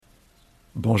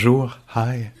Bonjour,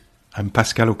 hi, I'm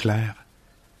Pascal Auclair.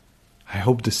 I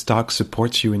hope this talk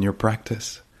supports you in your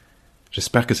practice.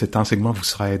 J'espère que cet enseignement vous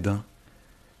sera aidant.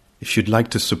 If you'd like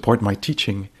to support my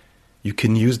teaching, you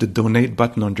can use the donate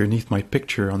button underneath my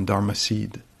picture on Dharma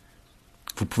Seed.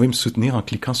 Vous pouvez me soutenir en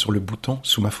cliquant sur le bouton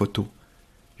sous ma photo.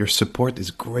 Your support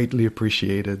is greatly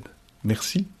appreciated.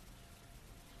 Merci.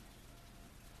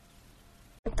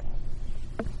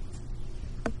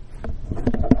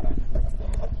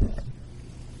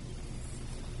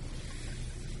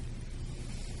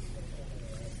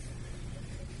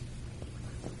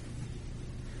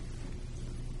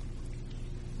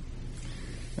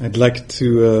 I'd like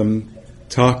to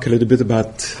talk a little bit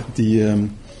about the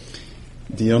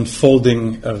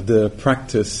unfolding of the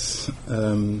practice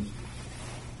in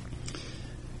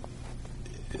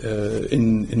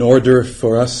order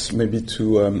for us maybe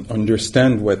to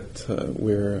understand what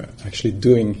we're actually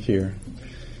doing here.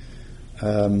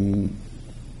 And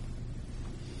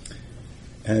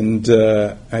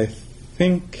I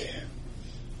think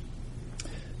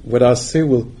what I'll say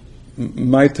will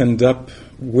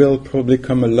probably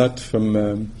come a lot from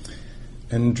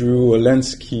Andrew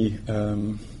Olensky.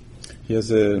 He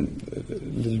has a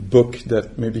little book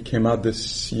that maybe came out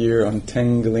this year,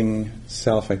 Untangling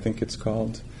Self, I think it's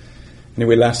called.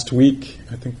 Anyway, last week,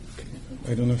 I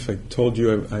don't know if I told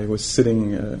you, I was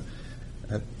sitting in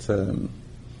a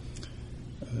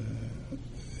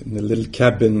little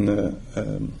cabin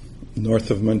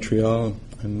north of Montreal,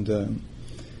 and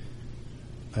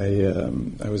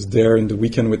I was there in the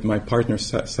weekend with my partner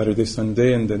Saturday,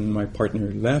 Sunday, and then my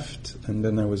partner left, and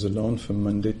then I was alone from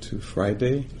Monday to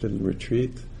Friday, little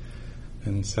retreat,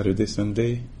 and Saturday,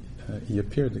 Sunday, he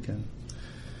appeared again.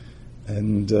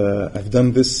 And I've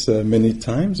done this many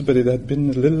times, but it had been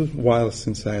a little while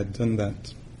since I had done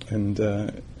that. And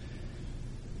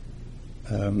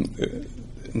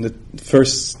in the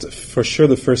first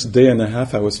day and a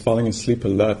half, I was falling asleep a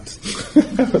lot.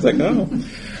 I was like, oh...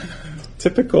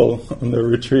 Typical on the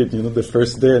retreat, the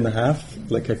first day and a half,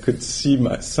 like I could see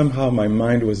somehow my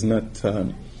mind was not,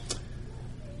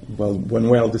 one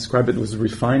way I'll describe it, was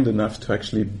refined enough to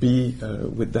actually be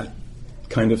with that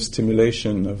kind of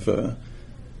stimulation of,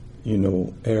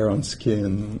 air on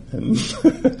skin and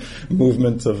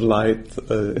movement of light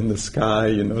in the sky,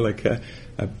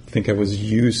 I think I was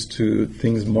used to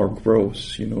things more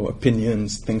gross,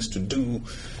 opinions, things to do,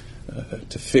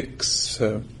 to fix,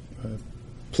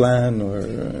 plan or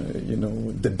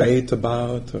debate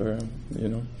about or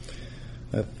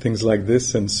things like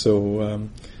this. And so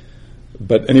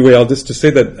but anyway, all this to say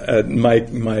that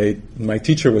my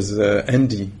teacher was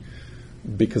Andy,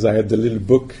 because I had the little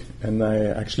book and I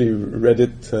actually read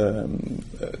it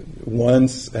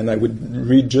once, and I would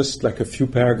read just like a few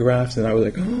paragraphs and I was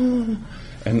like oh,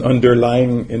 and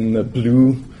underlying in the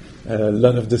blue a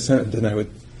lot of the sentence, then I would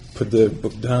put the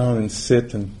book down and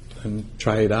sit and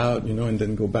try it out, and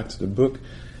then go back to the book.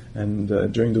 And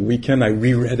during the weekend, I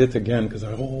reread it again because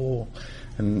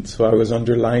and so I was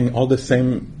underlying all the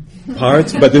same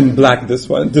parts, but in black. This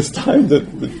time the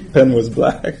pen was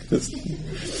black.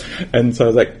 And so I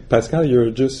was like, Pascal,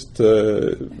 you're just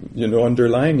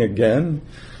underlying again.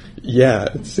 Yeah,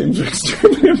 it seems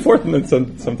extremely important,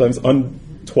 and sometimes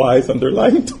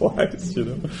underlying twice,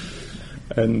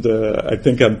 And I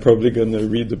think I'm probably going to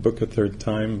read the book a third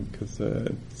time because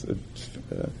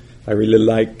I really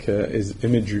like his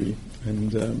imagery.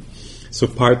 And so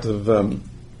part of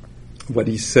what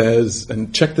he says,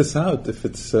 and check this out,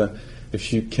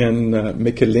 if you can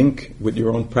make a link with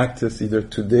your own practice, either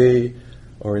today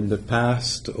or in the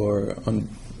past, or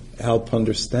help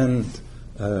understand,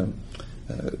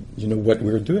 what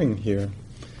we're doing here.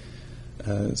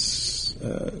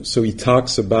 So he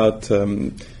talks about...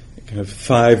 kind of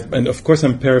 5, and of course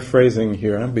I'm paraphrasing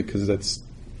here because it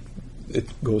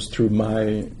goes through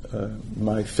my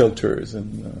filters,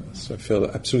 and so I feel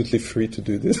absolutely free to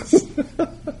do this.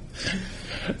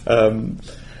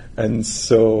 And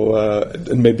so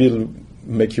and maybe it'll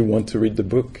make you want to read the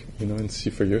book, and see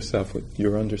for yourself what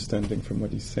you're understanding from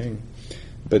what he's saying.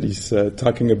 But he's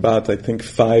talking about, I think,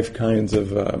 5 kinds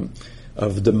of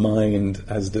the mind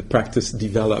as the practice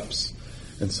develops.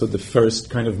 And so the first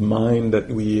kind of mind that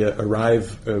we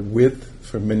arrive with,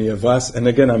 for many of us, and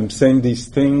again, I'm saying these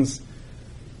things,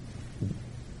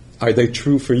 are they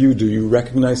true for you? Do you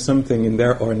recognize something in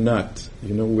there or not?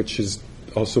 Which is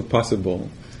also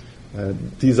possible.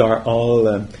 These are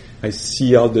all, I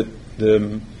see all the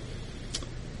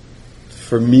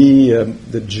for me,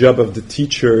 the job of the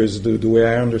teachers, the way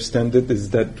I understand it,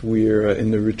 is that we're in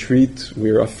the retreat,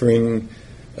 we're offering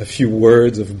a few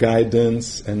words of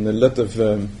guidance and a lot of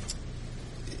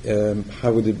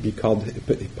how would it be called,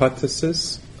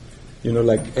 hypothesis?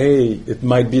 Like, it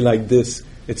might be like this.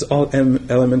 It's all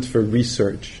element for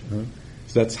research. Huh?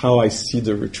 So that's how I see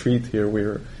the retreat here.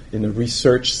 We're in a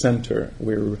research center.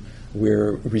 We're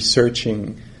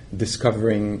researching,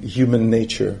 discovering human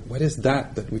nature. What is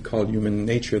that we call human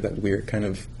nature that we're kind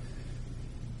of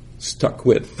stuck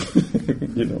with?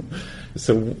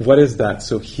 So what is that?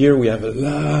 So here we have a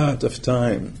lot of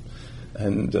time.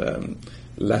 And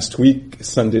last week,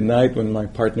 Sunday night, when my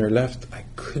partner left, I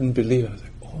couldn't believe it. I was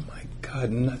like, oh my God,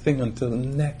 nothing until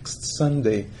next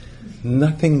Sunday.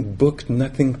 Nothing booked,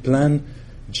 nothing planned.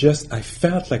 Just, I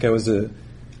felt like I was a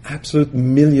absolute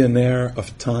millionaire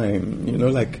of time.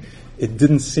 Like, it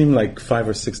didn't seem like 5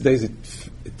 or 6 days.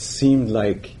 It seemed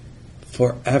like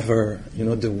forever.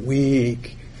 The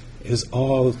week is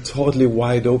all totally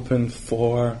wide open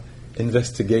for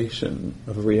investigation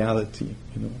of reality.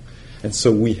 And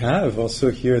so we have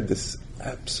also here this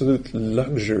absolute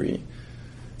luxury,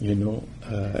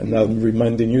 and I'm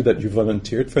reminding you that you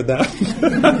volunteered for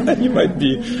that. You might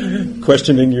be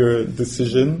questioning your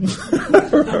decision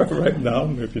right now,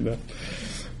 maybe not.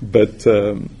 But,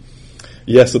 so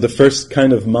the first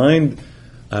kind of mind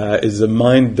is a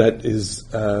mind that is,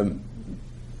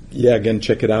 again,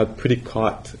 check it out, pretty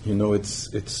caught.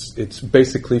 It's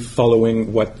basically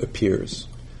following what appears.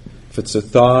 If it's a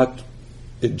thought,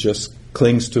 it just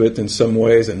clings to it in some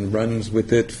ways and runs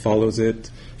with it, follows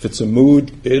it. If it's a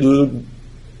mood, it'll,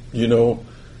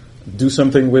 do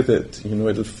something with it.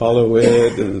 It'll follow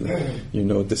it,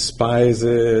 it'll, despise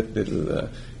it, it'll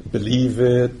believe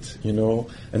it,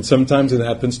 And sometimes it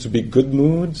happens to be good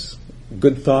moods,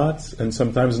 good thoughts, and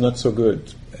sometimes not so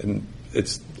good. And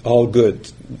it's all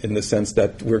good in the sense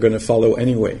that we're going to follow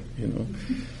anyway,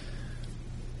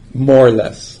 More or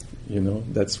less,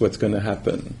 that's what's going to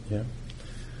happen, yeah.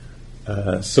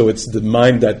 So it's the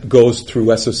mind that goes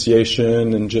through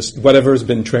association, and just whatever has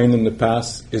been trained in the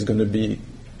past is going to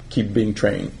keep being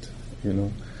trained,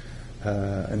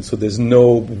 and so there's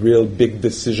no real big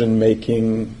decision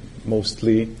making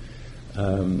mostly.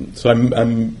 So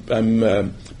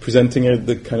I'm presenting it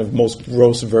the kind of most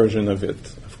gross version of it.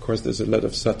 Of course, there's a lot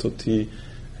of subtlety,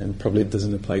 and probably it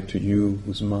doesn't apply to you,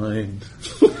 whose mind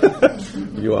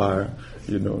you are.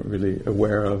 Really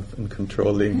aware of and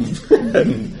controlling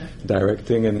and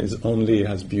directing, and only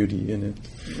has beauty in it.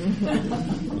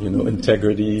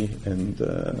 Integrity and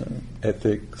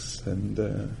ethics and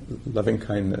loving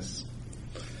kindness.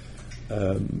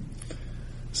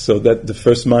 So that the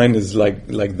first mind is like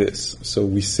this. So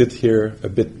we sit here a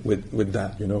bit with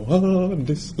that.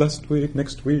 This last week,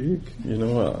 next week.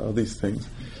 All these things.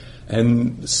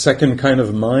 And the second kind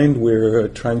of mind we're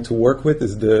trying to work with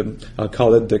is I'll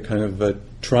call it the kind of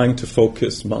trying to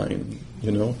focus mind,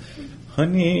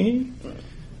 Honey,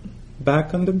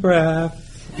 back on the breath,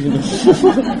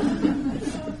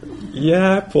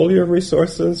 Yeah, pull your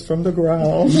resources from the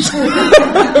ground.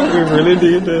 We really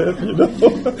need it,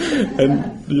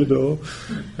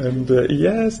 and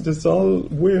yes, there's all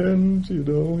wind,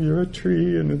 you're a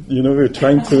tree, and we're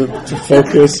trying to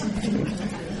focus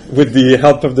with the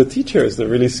help of the teachers, the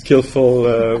really skillful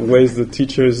ways the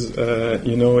teachers,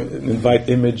 invite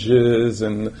images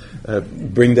and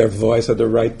bring their voice at the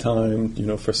right time,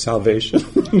 for salvation.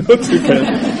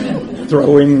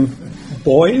 Throwing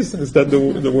boys, is that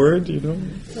the word?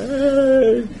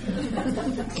 Hey.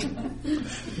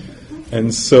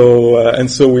 And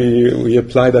so we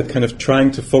apply that kind of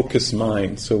trying to focus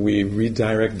mind. So we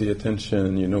redirect the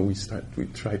attention. We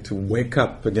try to wake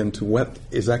up again to what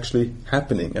is actually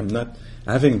happening. I'm not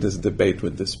having this debate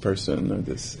with this person or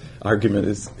this argument.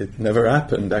 It never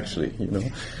happened actually.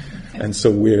 And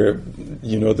so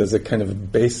there's a kind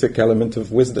of basic element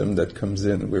of wisdom that comes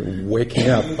in. We're waking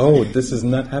up. Oh, this is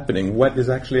not happening. What is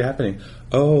actually happening?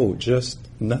 Oh, just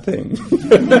nothing.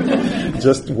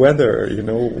 Just weather,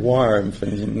 warmth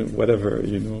and whatever,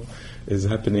 is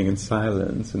happening in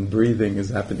silence, and breathing is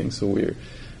happening. So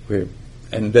we're,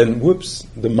 and then whoops,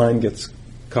 the mind gets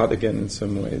caught again in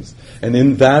some ways. And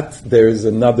in that, there is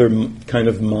another kind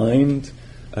of mind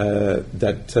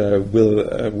that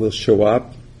will show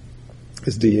up.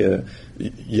 Is the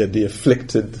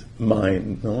afflicted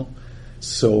mind, no?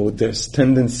 So there's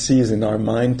tendencies in our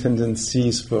mind,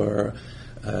 tendencies for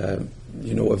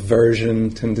aversion,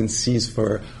 tendencies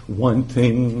for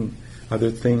wanting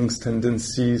other things,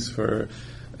 tendencies for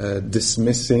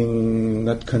dismissing,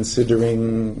 not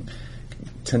considering,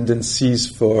 tendencies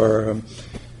for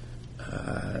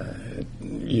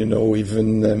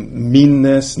even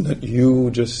meanness, not you,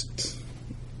 just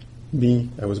me.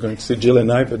 I was going to say Jill and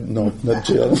I, but no, not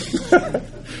Jill.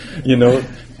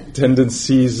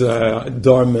 tendencies,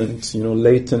 dormant,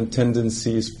 latent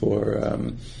tendencies for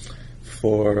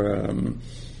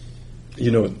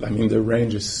the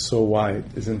range is so wide,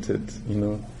 isn't it?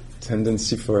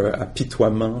 Tendency for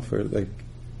apitoiement, for like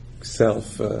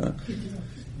self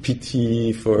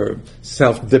pity, for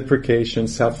self-deprecation,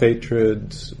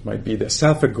 self-hatred, might be the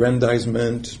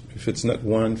self-aggrandizement. If it's not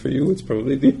one for you, it's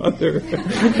probably the other.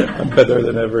 I'm better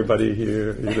than everybody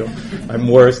here, I'm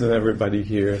worse than everybody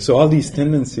here. So all these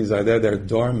tendencies are there, they're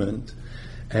dormant,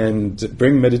 and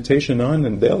bring meditation on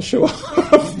and they'll show up.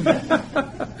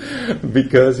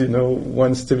 Because,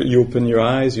 once you open your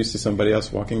eyes, you see somebody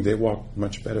else walking, they walk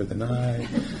much better than I.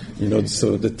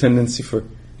 So the tendency for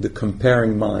the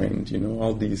comparing mind,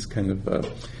 all these kind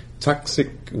of toxic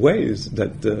ways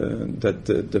that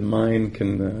the mind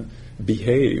can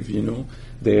behave,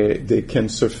 they can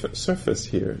surface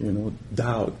here,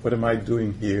 doubt, what am I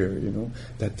doing here,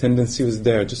 that tendency was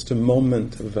there, just a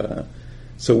moment of...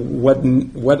 so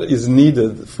what is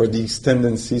needed for these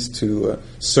tendencies to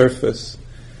surface?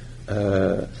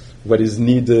 What is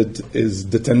needed is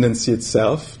the tendency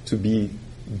itself to be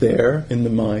there in the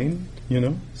mind,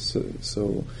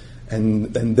 So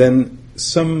and then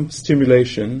some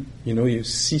stimulation, you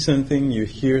see something, you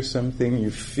hear something,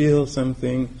 you feel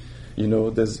something,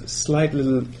 there's a slight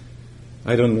little,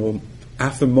 I don't know,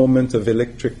 half a moment of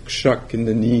electric shock in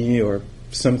the knee or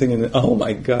something, and oh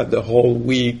my God, the whole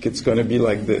week it's going to be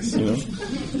like this,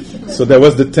 So there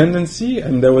was the tendency,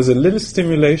 and there was a little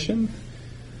stimulation.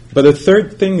 But a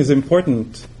third thing is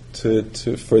important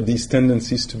for these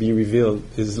tendencies to be revealed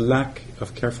is lack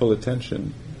of careful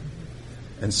attention.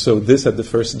 And so this, at the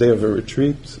first day of a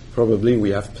retreat, probably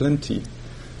we have plenty.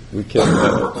 We can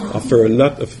offer a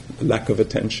lot of lack of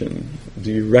attention.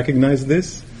 Do you recognize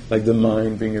this? Like the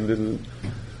mind being a little,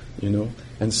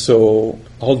 And so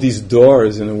all these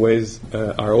doors, in a ways,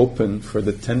 are open for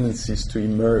the tendencies to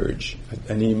emerge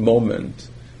at any moment,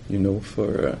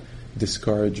 for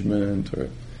discouragement or...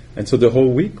 And so the whole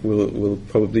week we'll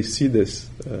probably see this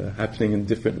happening in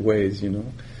different ways,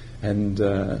 And,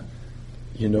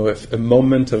 if a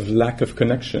moment of lack of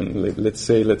connection, let's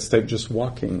take just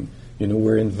walking,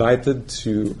 we're invited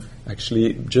to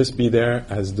actually just be there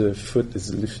as the foot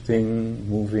is lifting,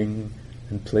 moving,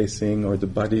 and placing, or the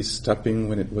body stopping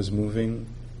when it was moving,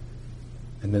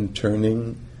 and then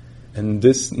turning. And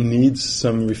this needs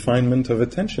some refinement of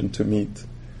attention to meet.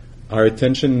 Our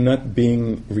attention not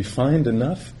being refined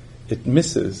enough, it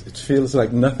misses. It feels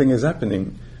like nothing is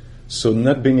happening. So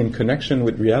not being in connection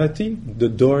with reality, the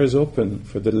door is open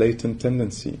for the latent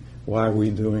tendency. Why are we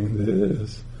doing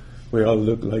this? We all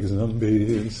look like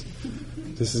zombies.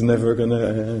 This is never going to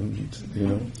end,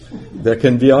 There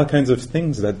can be all kinds of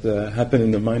things that happen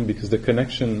in the mind because the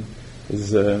connection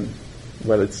is,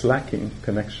 it's lacking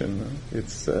connection.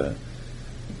 It's the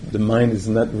mind is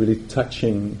not really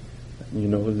touching,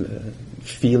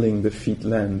 feeling the feet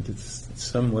land. It's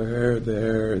somewhere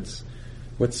there.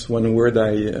 What's one word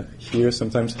I hear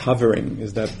sometimes? Hovering.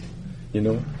 Is that,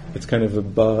 it's kind of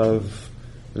above,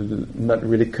 not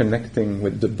really connecting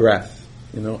with the breath.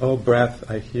 Breath,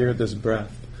 I hear this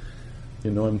breath.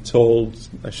 I'm told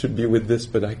I should be with this,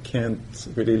 but I can't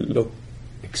really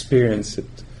experience it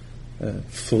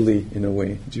fully in a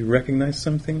way. Do you recognize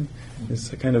something?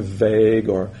 It's a kind of vague,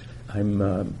 or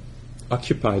I'm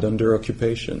occupied, under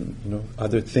occupation.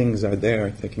 Other things are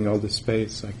there, taking all the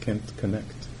space. I can't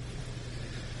connect.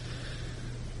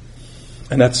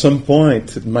 And at some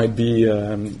point, it might be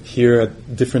here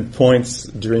at different points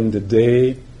during the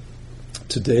day,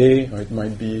 today, or it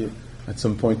might be at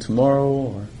some point tomorrow,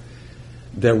 or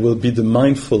there will be the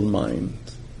mindful mind.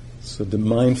 So the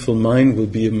mindful mind will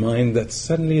be a mind that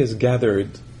suddenly is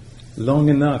gathered long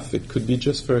enough. It could be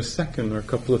just for a second, or a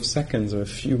couple of seconds, or a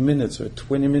few minutes, or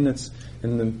 20 minutes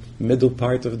in the middle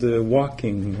part of the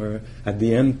walking, or at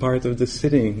the end part of the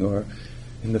sitting, or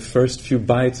in the first few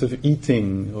bites of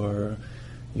eating, or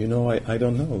I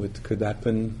don't know. It could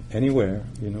happen anywhere,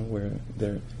 where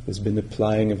there's been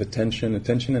applying of attention,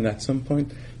 and at some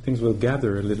point things will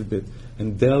gather a little bit,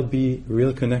 and there'll be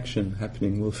real connection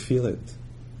happening. We'll feel it.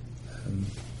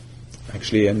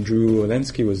 Actually, Andrew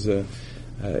Olensky was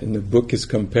in the book is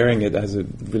comparing it as a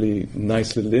really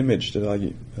nice little image that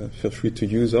I feel free to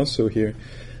use also here.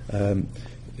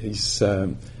 He's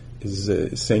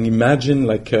saying, imagine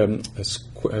like a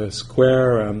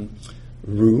square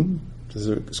room. There's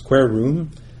a square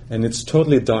room, and it's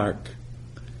totally dark.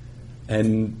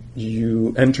 And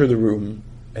you enter the room,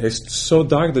 and it's so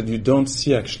dark that you don't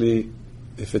see actually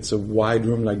if it's a wide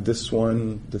room like this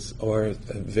one, or a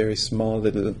very small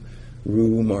little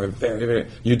room, or very, very...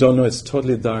 You don't know, it's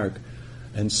totally dark.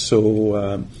 And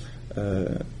so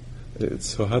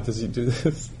So how does he do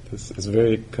this? This is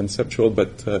very conceptual,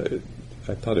 but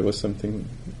I thought it was something,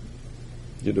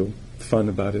 fun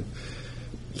about it.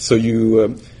 So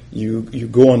you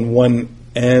go on one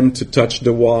end to touch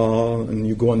the wall, and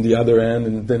you go on the other end,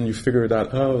 and then you figure it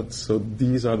out. Oh, so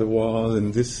these are the walls,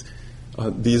 and these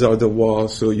are the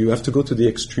walls. So you have to go to the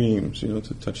extremes, to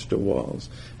touch the walls.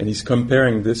 And he's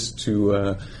comparing this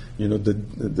to,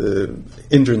 the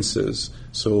hindrances.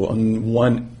 So on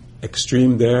one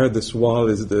extreme there, this wall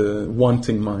is the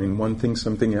wanting mind, wanting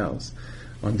something else.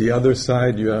 On the other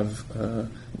side, you have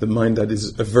the mind that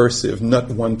is aversive, not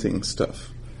wanting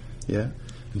stuff. Yeah,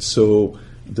 and so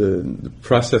the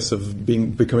process of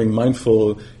becoming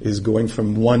mindful is going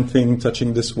from one thing,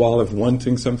 touching this wall of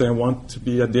wanting something. I want to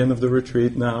be at the end of the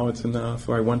retreat now, it's enough,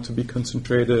 or I want to be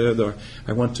concentrated, or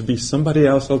I want to be somebody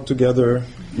else altogether,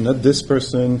 not this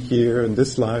person here in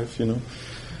this life, and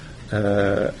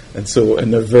so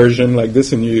an aversion like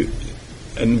this, and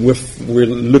we're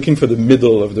looking for the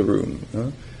middle of the room.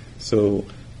 So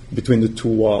between the two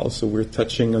walls, so we're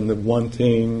touching on the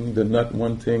wanting, the not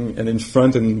wanting, and in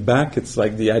front and back, it's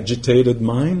like the agitated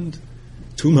mind,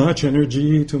 too much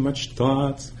energy, too much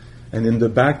thoughts, and in the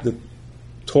back, the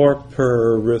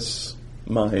torporous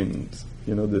mind,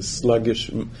 the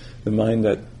sluggish, the mind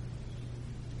that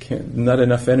not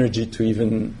enough energy to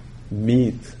even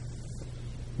meet,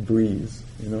 breathe,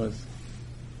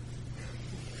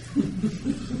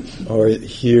 or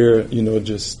here,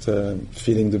 just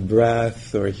feeling the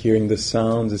breath or hearing the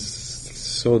sound is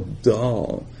so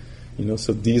dull,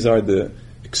 so these are the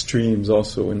extremes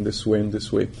also in this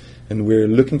way. And we're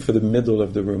looking for the middle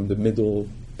of the room, the middle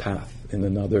path, in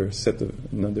another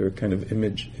kind of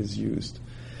image is used.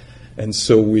 And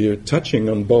so we're touching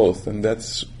on both, and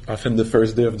that's often the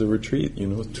first day of the retreat,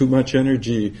 too much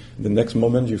energy, the next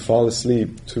moment you fall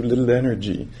asleep, too little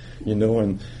energy,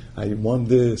 and I want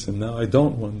this, and now I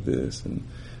don't want this,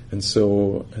 and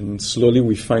slowly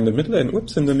we find the middle, and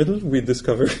in the middle we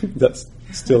discover that's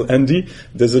still Andy.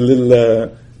 There's a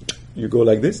little, you go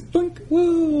like this, blink,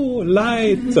 whoa,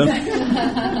 light,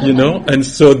 and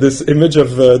so this image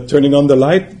of turning on the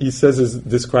light, he says,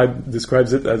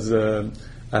 describes it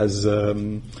as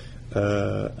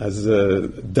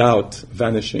doubt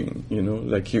vanishing.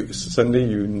 Like you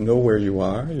suddenly where you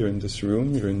are. You're in this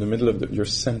room. You're in the middle of you're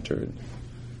centered.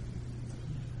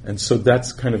 And so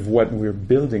that's kind of what we're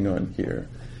building on here.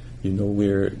 We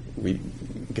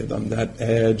get on that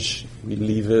edge, we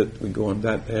leave it, we go on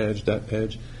that edge,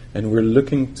 and we're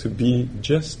looking to be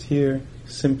just here,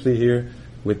 simply here,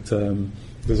 with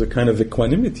there's a kind of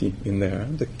equanimity in there,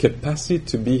 the capacity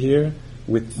to be here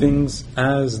with things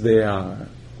as they are.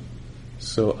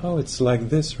 So, it's like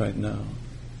this right now.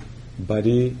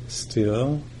 Body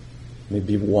still,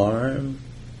 maybe warm,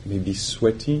 maybe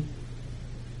sweaty,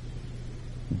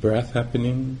 breath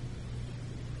happening.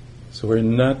 So we're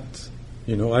not,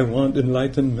 I want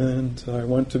enlightenment, I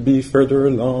want to be further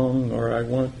along, or I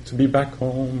want to be back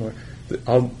home, or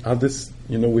all this,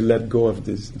 we let go of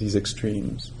these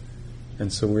extremes.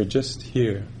 And so we're just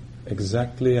here,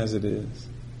 exactly as it is.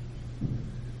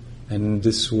 And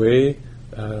this way,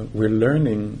 we're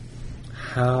learning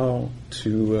how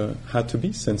to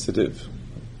be sensitive.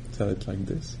 Tell it like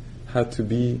this: how to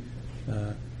be.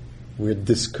 We're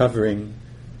discovering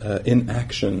in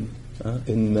action,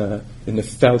 in a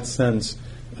felt sense,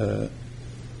 a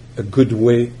good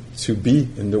way to be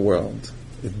in the world.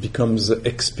 It becomes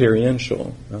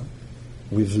experiential.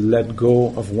 We've let go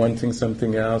of wanting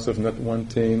something else, of not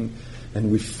wanting,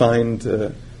 and we find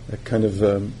a kind of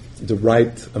the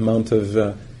right amount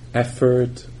of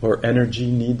effort or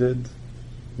energy needed,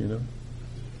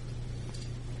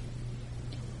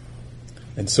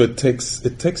 And so it takes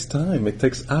time. It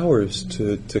takes hours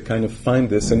to kind of find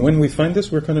this. And when we find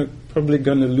this, we're probably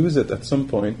going to lose it at some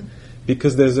point,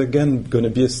 because there's again going to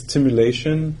be a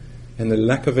stimulation and a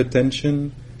lack of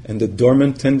attention and a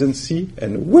dormant tendency,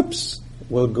 and whoops,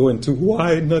 we'll go into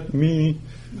why not me?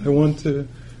 I want to,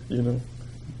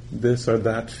 this or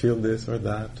that, feel this or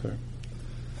that,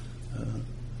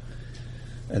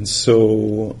 and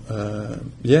so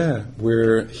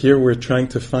we're trying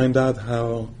to find out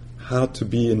how to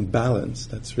be in balance.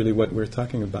 That's really what we're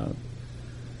talking about.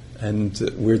 And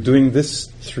we're doing this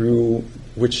through,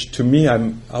 which to me,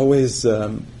 I'm always,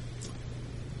 there's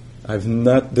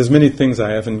many things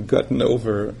I haven't gotten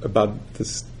over about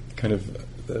this kind of,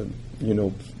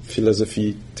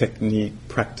 philosophy, technique,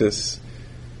 practice,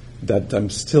 that I'm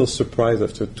still surprised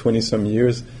after 20-some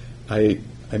years. I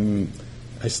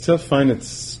still find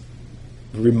it's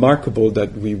remarkable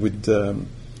that we would,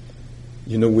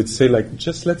 would say, like,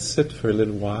 just let's sit for a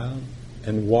little while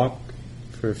and walk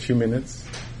for a few minutes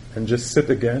and just sit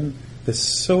again. There's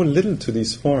so little to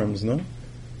these forms, no?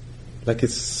 Like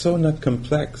it's so not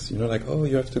complex, like, oh,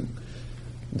 you have to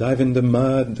dive in the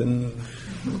mud and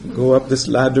go up this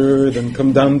ladder, then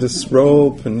come down this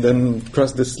rope, and then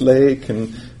cross this lake,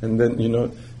 and then,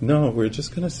 no, we're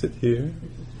just going to sit here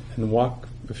and walk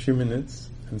a few minutes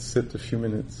and sit a few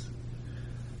minutes.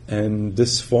 And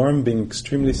this form, being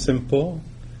extremely simple,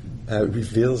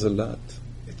 reveals a lot.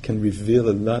 It can reveal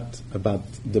a lot about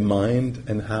the mind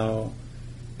and how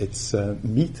it's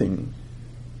meeting,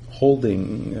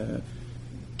 holding,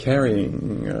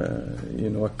 carrying,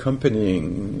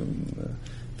 accompanying,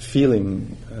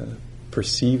 feeling,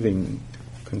 perceiving,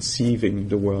 conceiving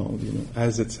the world,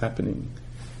 as it's happening.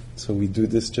 So we do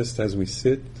this just as we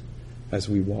sit, as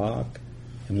we walk,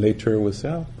 and later we'll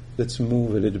say, let's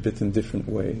move a little bit in different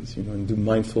ways, and do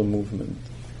mindful movement.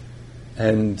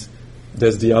 And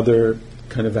there's the other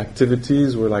kind of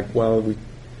activities where, like, we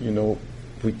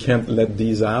can't let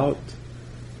these out.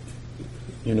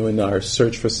 In our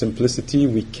search for simplicity,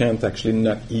 we can't actually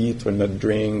not eat or not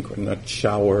drink or not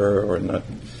shower or not,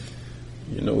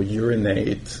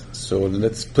 urinate. So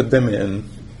let's put them in.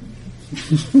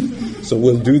 So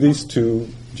we'll do these two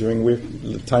during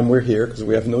the time we're here, because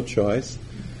we have no choice,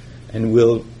 and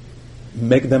we'll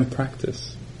make them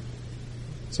practice.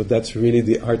 So that's really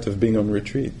the art of being on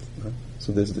retreat. Huh?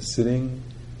 So there's the sitting,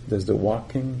 there's the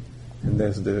walking, and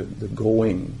there's the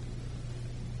going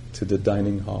to the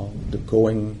dining hall. The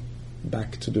going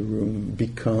back to the room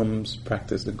becomes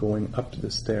practice. The going up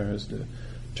the stairs, the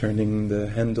turning the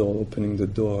handle, opening the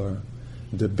door,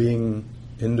 the being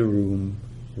in the room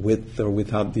with or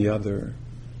without the other,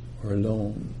 or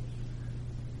alone,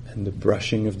 and the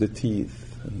brushing of the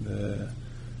teeth, and the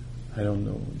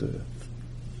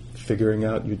figuring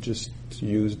out you just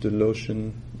use the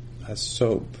lotion as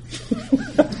soap.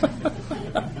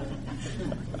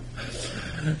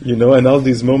 And all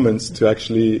these moments to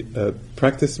actually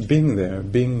practice being there.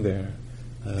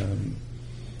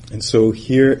 And so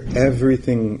here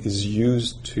everything is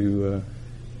used to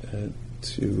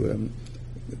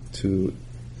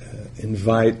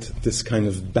invite this kind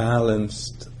of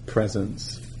balanced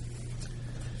presence.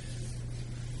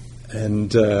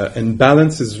 And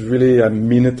balance is really, I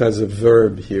mean it as a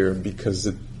verb here,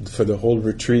 because for the whole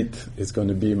retreat it's going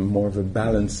to be more of a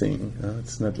balancing.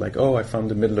 It's not like, I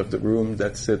found the middle of the room,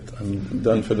 that's it, I'm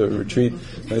done for the retreat.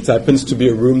 It happens to be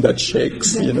a room that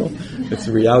shakes, Its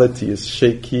reality is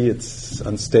shaky, it's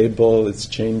unstable, it's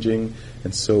changing,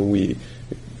 and so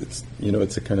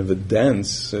it's a kind of a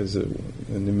dance, as an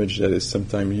image that is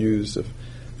sometimes used of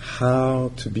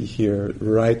how to be here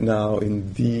right now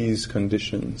in these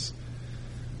conditions.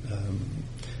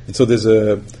 And so there's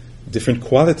different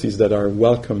qualities that are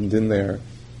welcomed in there.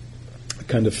 A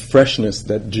kind of freshness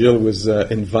that Jill was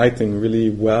inviting really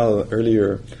well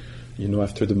earlier.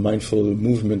 After the mindful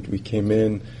movement we came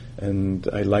in, and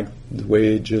I liked the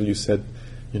way, Jill, you said,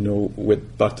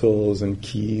 with bottles and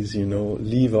keys,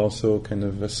 leave also kind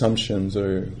of assumptions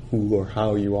or who or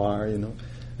how you are,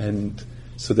 And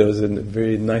so there was a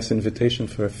very nice invitation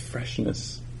for a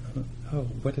freshness.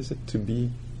 What is it to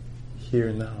be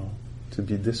here now? To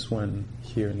be this one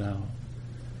here now.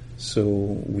 So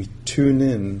we tune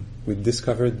in, we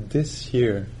discover this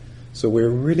here. So we're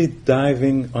really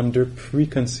diving under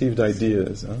preconceived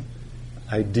ideas.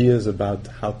 Ideas about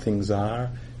how things are,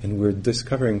 and we're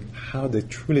discovering how they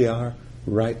truly are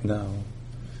right now.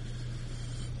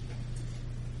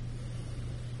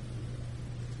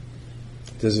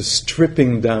 There's a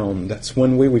stripping down. That's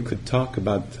one way we could talk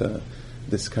about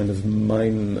this kind of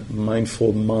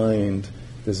mindful mind.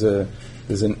 There's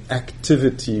an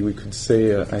activity, we could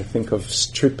say, I think, of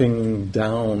stripping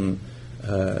down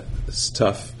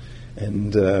stuff.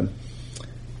 And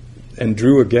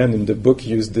Drew, again, in the book,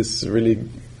 used this really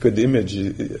good image.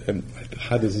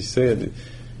 How does he say it?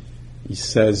 He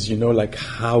says, like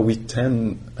how we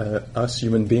tend, us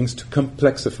human beings, to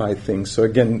complexify things. So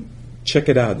again, check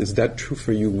it out. Is that true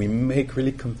for you? We make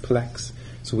really complex.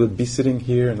 So we'll be sitting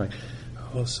here and like,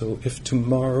 so if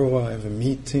tomorrow I have a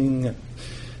meeting,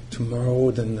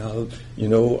 tomorrow then I'll,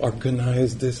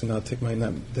 organize this and I'll take my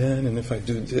nap then, and if I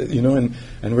do this,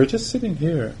 and we're just sitting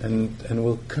here and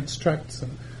we'll construct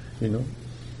some,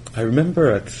 I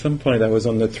remember at some point I was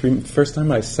on the first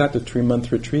time I sat a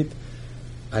 3-month retreat,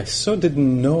 I so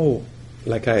didn't know,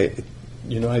 I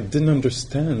didn't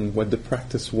understand what the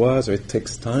practice was, or it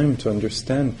takes time to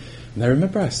understand. And I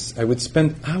remember I would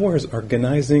spend hours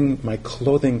organizing my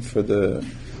clothing for the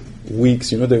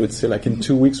weeks. They would say, in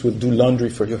 2 weeks we'll do laundry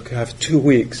for you. Okay, I have 2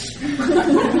 weeks.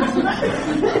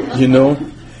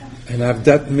 And I have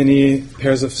that many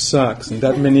pairs of socks, and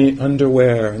that many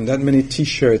underwear, and that many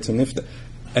T-shirts, and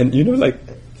And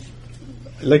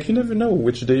like you never know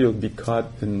which day you'll be caught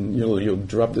and you'll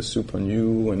drop the soup on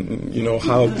you, and you know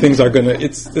how things are gonna.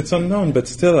 It's unknown, but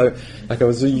still, I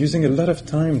was using a lot of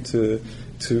time to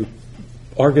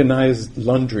organize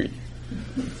laundry,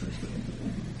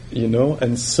 you know,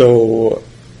 and so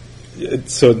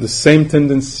the same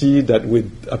tendency that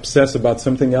we'd obsess about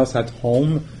something else at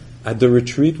home, at the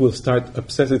retreat we'll start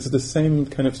obsess. It's the same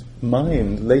kind of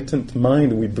mind, latent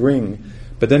mind we bring,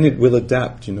 but then it will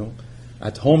adapt, you know.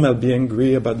 At home I'll be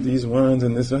angry about these ones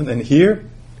and this one, and here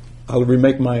I'll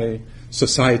remake my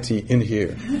society in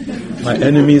here. My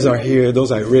enemies are here,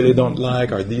 those I really don't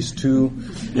like are these two,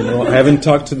 you know, I haven't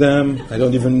talked to them, I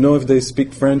don't even know if they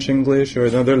speak French, English, or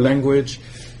another language,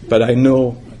 but I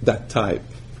know that type.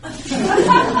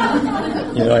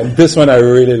 You know, and this one I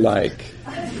really like.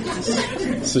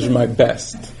 This is my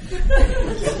best.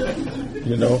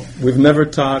 You know, we've never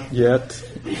talked yet,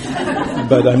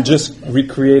 but I'm just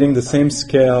recreating the same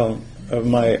scale of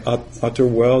my outer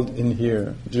world in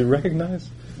here. Do you recognize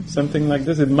something like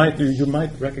this? You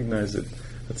might recognize it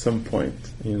at some point,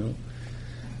 you know.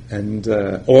 And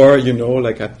or you know,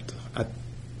 like at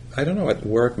I don't know, at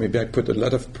work maybe I put a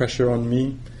lot of pressure on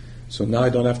me. So now I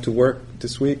don't have to work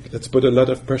this week. Let's put a lot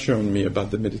of pressure on me about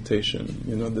the meditation.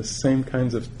 You know, the same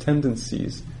kinds of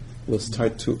tendencies will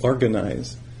start to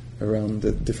organize around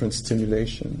the different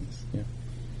stimulations. Yeah.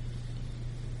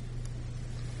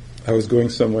 I was going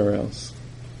somewhere else.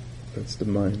 That's the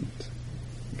mind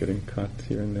getting caught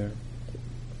here and there.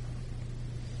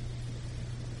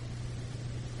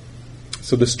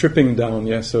 So the stripping down,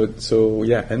 yeah. So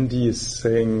yeah. Andy is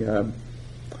saying.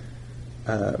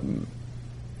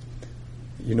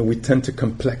 You know, we tend to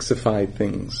complexify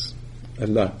things a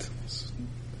lot.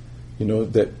 You know,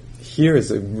 that here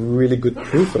is a really good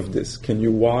proof of this. Can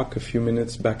you walk a few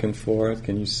minutes back and forth?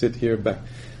 Can you sit here back?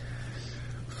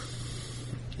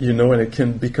 You know, and it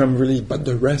can become really, but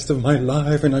the rest of my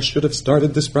life, and I should have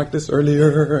started this practice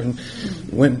earlier, and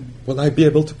when will I be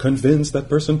able to convince that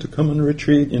person to come on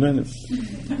retreat? You know,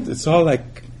 and it's all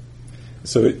like,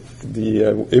 so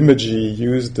the image he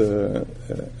used,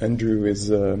 Andrew,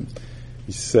 is...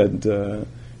 he said,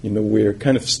 you know, we're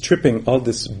kind of stripping all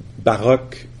this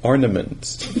Baroque ornament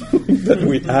that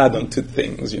we add onto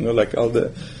things, you know, like all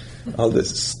this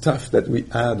stuff that we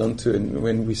add onto, and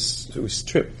when we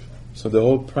strip. So the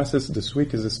whole process this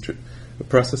week is a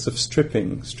process of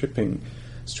stripping.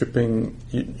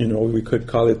 You know, we could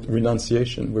call it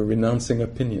renunciation. We're renouncing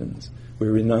opinions.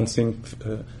 We're renouncing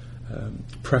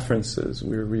preferences.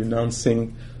 We're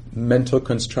renouncing mental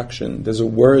construction. There's a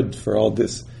word for all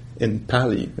this. In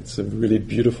Pali, it's a really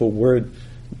beautiful word.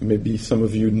 Maybe some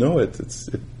of you know it.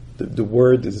 The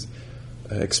word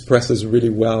expresses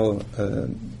really well,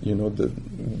 you know,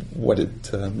 what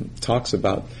it talks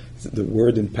about. The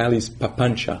word in Pali is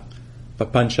papancha.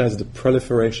 Papancha is the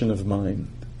proliferation of mind,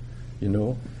 you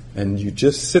know. And you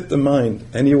just sit the mind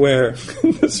anywhere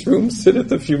in this room, sit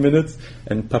it a few minutes,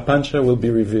 and papancha will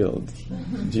be revealed.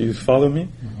 Do you follow me?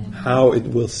 How it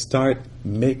will start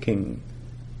making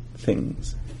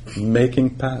things.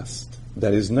 Making past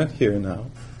that is not here now,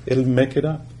 it'll make it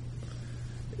up,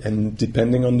 and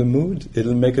depending on the mood,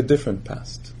 it'll make a different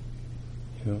past.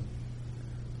 You know,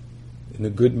 in a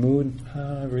good mood,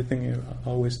 everything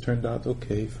always turned out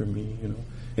okay for me. You know,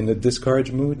 in a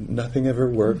discouraged mood, nothing ever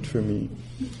worked for me.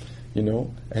 You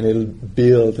know, and it'll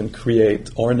build and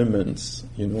create ornaments.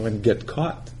 You know, and get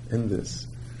caught in this.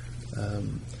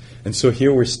 And so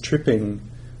here we're stripping.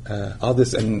 All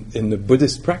this, and in the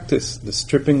Buddhist practice, the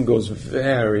stripping goes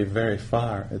very, very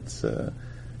far. It's a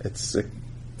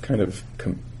kind of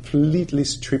completely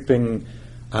stripping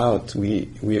out. We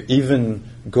even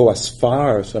go as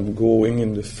far. So I'm going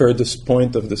in the furthest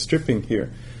point of the stripping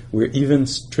here. We're even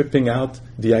stripping out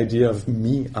the idea of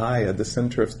me, I, at the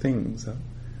center of things,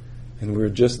 and we're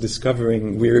just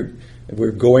discovering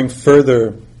we're going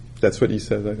further. That's what he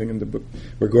says, I think, in the book.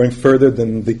 We're going further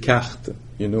than Descartes,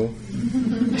 you know.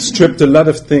 Stripped a lot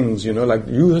of things, you know, like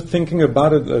you are thinking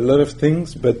about it, a lot of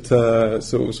things, but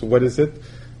so what is it?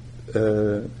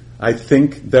 I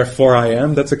think, therefore I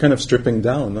am. That's a kind of stripping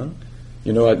down, huh?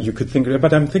 You know, you could think,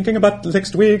 but I'm thinking about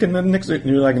next week and then next week. And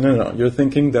you're like, no, you're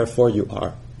thinking, therefore you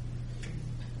are.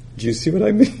 Do you see what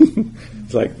I mean?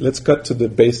 It's like, let's cut to the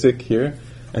basic here.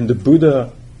 And the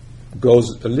Buddha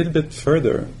goes a little bit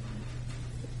further.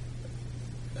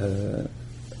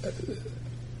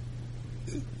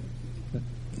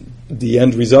 The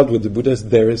end result with the Buddha is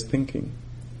there is thinking,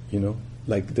 you know,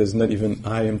 like there's not even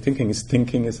I am thinking, it's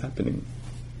thinking is happening.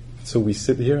 So we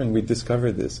sit here and we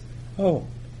discover this. Oh,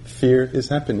 fear is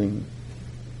happening,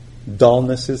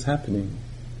 dullness is happening,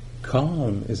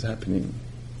 calm is happening,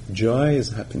 joy is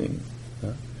happening.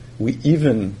 We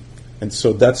even, and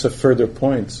so that's a further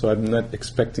point, so I'm not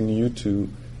expecting you to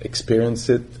experience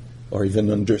it or even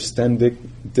understand it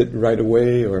right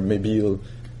away, or maybe you'll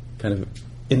kind of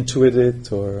intuit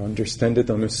it or understand it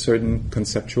on a certain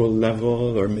conceptual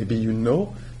level, or maybe you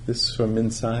know this from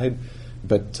inside.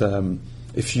 But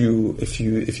if you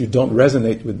don't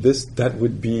resonate with this, that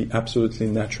would be absolutely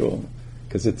natural,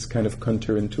 because it's kind of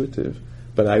counterintuitive.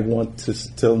 But I want to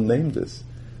still name this,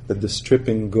 that the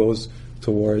stripping goes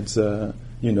towards,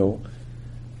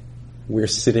 we're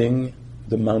sitting,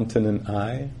 the mountain and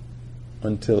I,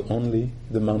 until only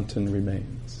the mountain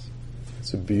remains.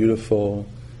 It's a beautiful,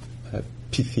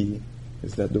 pithy,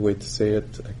 is that the way to say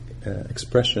it,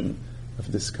 expression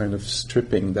of this kind of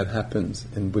stripping that happens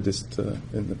in Buddhist,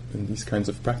 in these kinds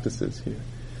of practices here.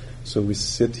 So we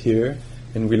sit here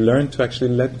and we learn to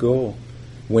actually let go,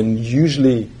 when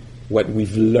usually what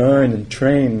we've learned and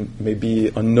trained, maybe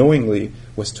unknowingly,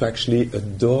 was to actually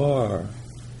adore,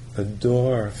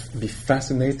 be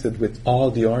fascinated with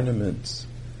all the ornaments,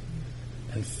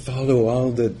 and follow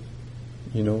all the,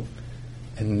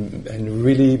 and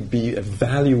really be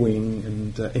valuing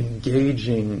and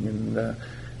engaging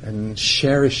and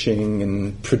cherishing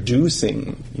and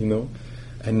producing,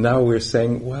 And now we're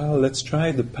saying, well, let's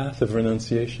try the path of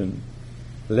renunciation.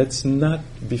 Let's not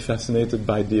be fascinated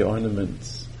by the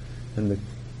ornaments and the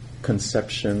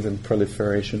conceptions and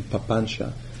proliferation,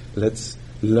 papancha. Let's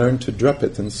learn to drop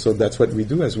it. And so that's what we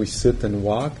do as we sit and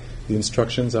walk. The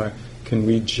instructions are, can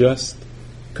we just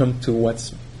come to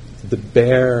what's the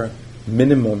bare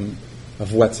minimum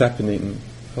of what's happening?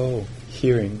 Oh,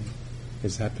 hearing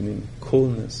is happening.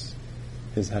 Coolness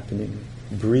is happening.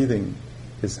 Breathing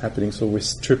is happening. So we're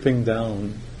stripping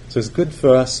down. So it's good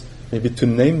for us maybe to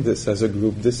name this as a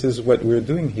group. This is what we're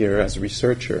doing here as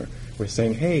researcher. We're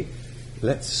saying, hey,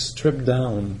 let's strip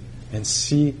down and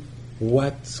see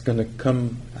what's going to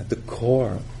come at the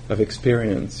core of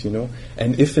experience,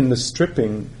 And if in the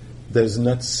stripping there's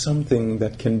not something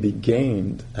that can be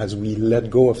gained as we let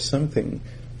go of something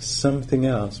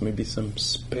else, maybe some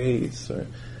space or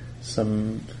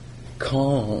some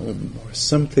calm or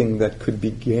something that could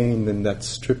be gained in that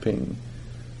stripping.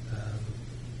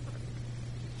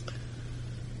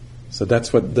 So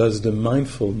that's what does the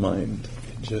mindful mind.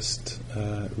 It just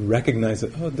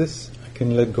recognizes, this I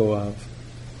can let go of,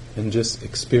 and just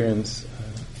experience.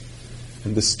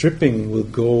 And the stripping will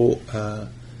go,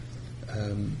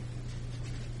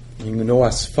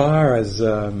 as far as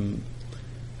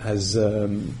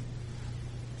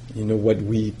what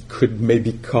we could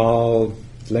maybe call,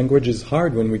 language is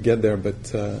hard when we get there,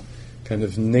 but kind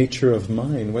of nature of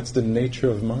mind. What's the nature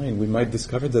of mind? We might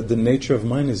discover that the nature of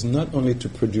mind is not only to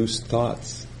produce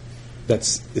thoughts.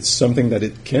 It's something that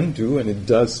it can do, and it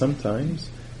does sometimes,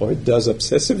 or it does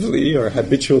obsessively or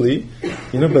habitually,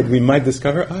 but we might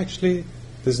discover, actually,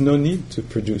 there's no need to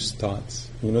produce thoughts.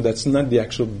 That's not the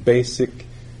actual basic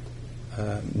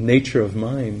nature of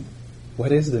mind.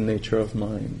 What is the nature of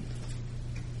mind?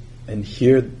 And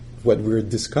here, what we're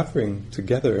discovering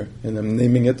together, and I'm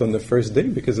naming it on the first day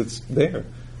because it's there.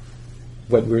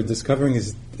 What we're discovering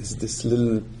is this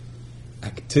little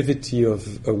activity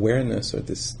of awareness, or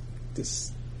this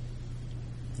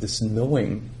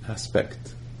knowing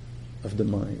aspect of the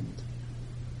mind.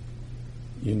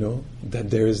 That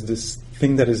there is this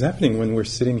thing that is happening when we're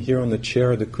sitting here on the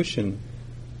chair or the cushion,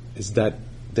 is that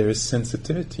there is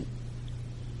sensitivity.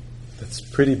 That's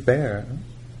pretty bare.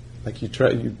 Like you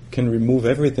can remove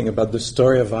everything about the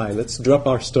story of I. Let's drop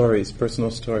our stories, personal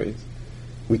stories.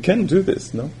 We can do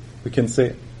this, no? We can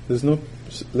say,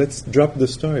 let's drop the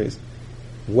stories.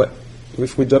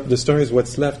 If we drop the stories,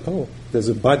 what's left? Oh, there's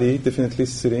a body definitely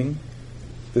sitting.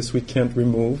 This we can't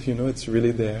remove, it's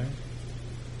really there.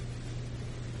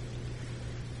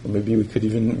 Or maybe we could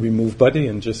even remove body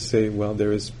and just say, well,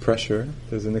 there is pressure.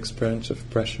 There's an experience of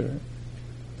pressure.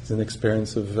 There's an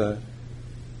experience of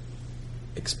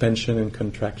expansion and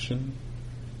contraction.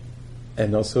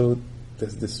 And also,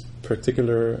 there's this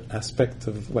particular aspect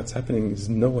of what's happening is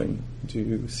knowing. Do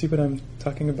you see what I'm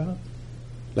talking about?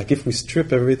 Like if we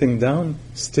strip everything down,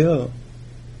 still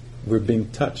we're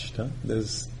being touched. Huh?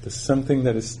 There's something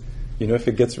that is, if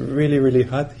it gets really, really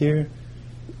hot here,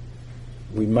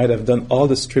 we might have done all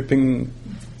the stripping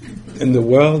in the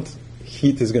world,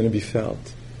 heat is going to be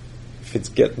felt. If it's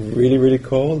get really, really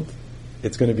cold,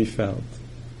 it's going to be felt.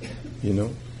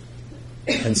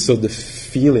 And so the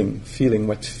feeling,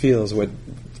 what feels, what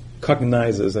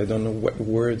cognizes, I don't know what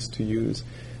words to use,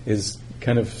 is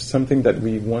kind of something that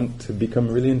we want to become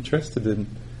really interested in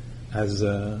as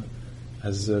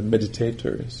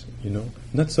meditators,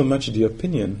 Not so much the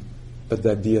opinion, but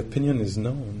that the opinion is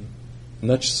known.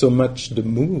 not so much the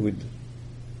mood,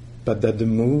 but that the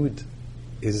mood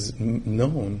is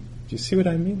known. Do you see what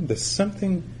I mean? There's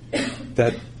something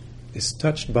that is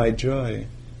touched by joy.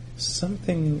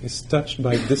 Something is touched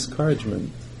by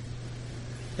discouragement.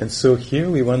 And so here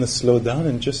we want to slow down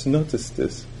and just notice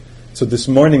this. So this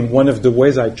morning, one of the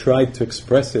ways I tried to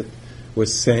express it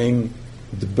was saying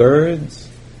the birds,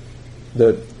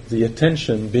 the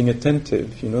attention, being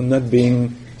attentive, not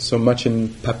being so much in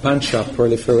papancha,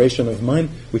 proliferation of mind,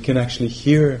 we can actually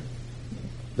hear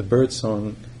the bird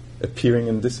song appearing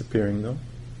and disappearing, no?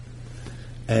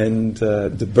 And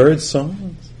the bird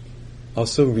song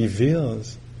also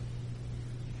reveals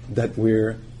that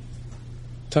we're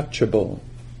touchable,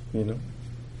 Do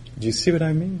you see what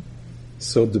I mean?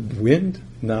 So the wind,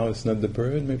 now it's not the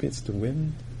bird, maybe it's the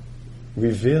wind,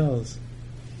 reveals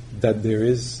that there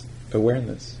is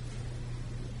awareness.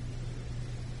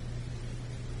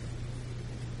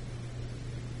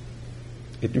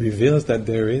 It reveals that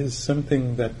there is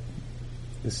something that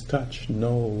is touch,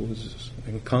 knows,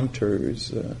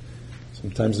 encounters.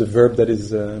 Sometimes the verb that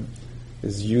is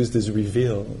used is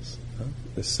reveals.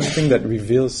 There's something that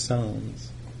reveals sounds.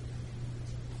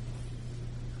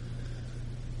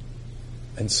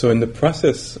 And so in the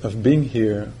process of being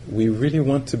here, we really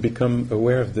want to become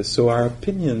aware of this. So our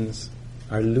opinions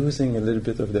are losing a little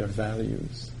bit of their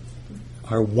values.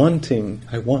 Our wanting,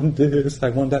 I want this, I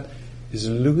want that, is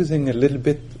losing a little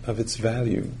bit of its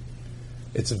value.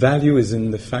 Its value is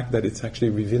in the fact that it's actually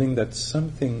revealing that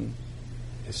something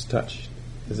is touched.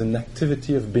 There's an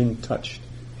activity of being touched.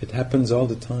 It happens all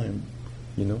the time,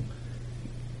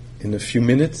 In a few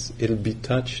minutes, it'll be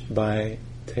touched by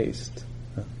taste,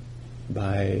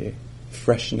 by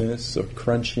freshness or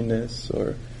crunchiness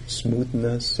or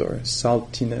smoothness or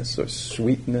saltiness or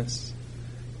sweetness,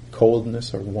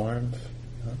 coldness or warmth.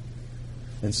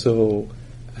 And so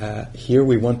here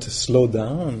we want to slow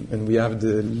down, and we have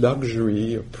the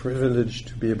luxury or privilege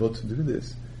to be able to do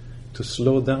this, to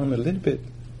slow down a little bit,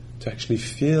 to actually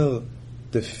feel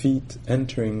the feet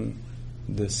entering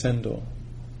the sandal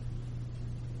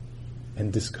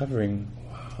and discovering,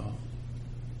 wow,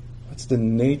 what's the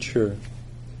nature,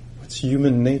 what's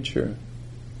human nature?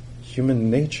 Human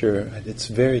nature at its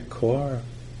very core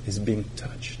is being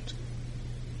touched,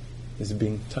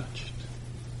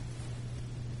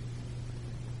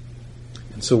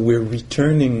 And so we're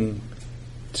returning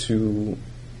to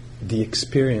the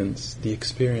experience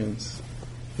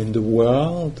in the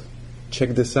world. Check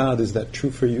this out, is that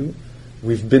true for you?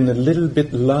 We've been a little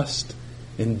bit lost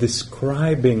in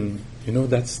describing,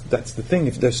 that's the thing.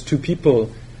 If there's two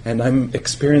people and I'm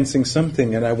experiencing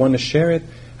something and I want to share it,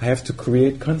 I have to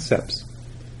create concepts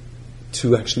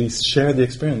to actually share the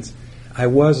experience. I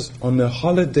was on a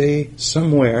holiday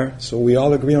somewhere, so we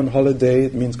all agree on holiday,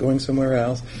 it means going somewhere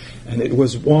else, and it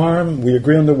was warm, we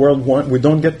agree on the word warm, we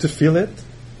don't get to feel it,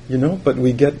 but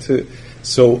we get to,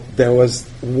 so there was,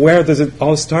 where does it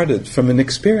all started? From an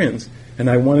experience, and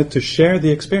I wanted to share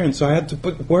the experience, so I had to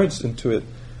put words into it.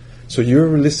 So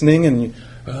you're listening and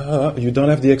you don't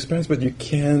have the experience, but you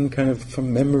can kind of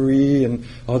from memory and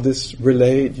all this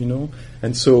relate,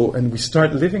 and we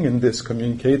start living in this,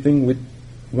 communicating with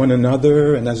one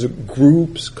another and as a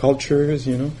groups, cultures,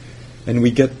 and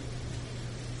we get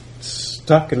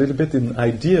stuck a little bit in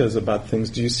ideas about things.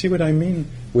 Do you see what I mean?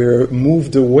 We're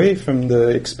moved away from the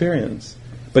experience,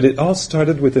 but it all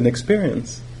started with an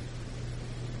experience.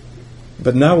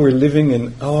 But now we're living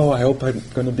in, I hope I'm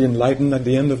going to be enlightened at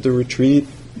the end of the retreat.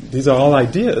 These are all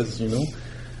ideas,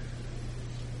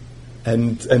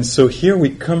 And so here we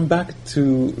come back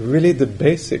to really the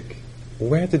basic.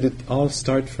 Where did it all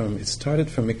start from? It started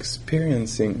from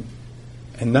experiencing.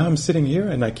 And now I'm sitting here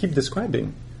and I keep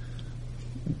describing.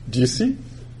 Do you see?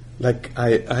 Like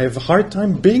I have a hard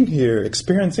time being here,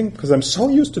 experiencing, because I'm so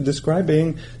used to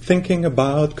describing, thinking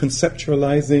about,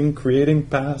 conceptualizing, creating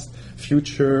past,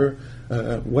 future.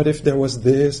 What if there was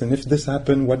this, and if this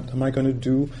happened, what am I going to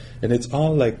do? And it's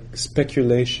all like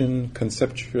speculation,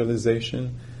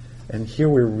 conceptualization. And here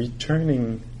we're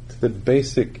returning to the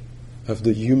basic of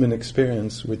the human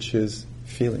experience, which is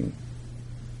feeling.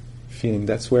 Feeling.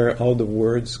 That's where all the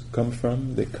words come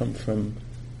from. They come from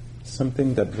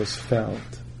something that was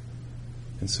felt.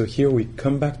 And so here we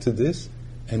come back to this,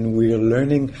 and we're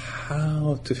learning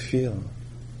how to feel.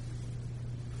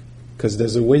 Because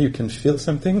there's a way you can feel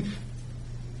something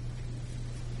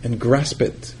and grasp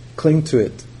it, cling to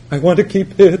it. I want to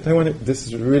keep it. This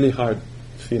is really hard,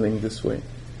 feeling this way.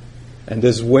 And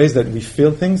there's ways that we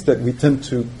feel things that we tend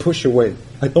to push away.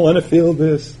 I don't want to feel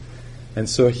this. And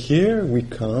so here we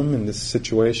come in this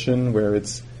situation where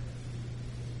it's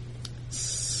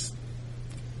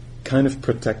kind of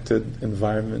protected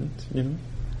environment,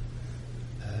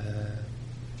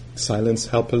 Silence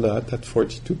help a lot at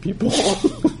 42 people,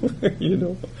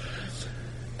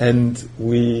 And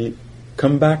we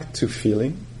come back to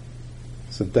feeling.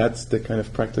 So that's the kind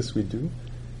of practice we do.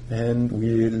 And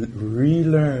we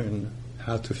relearn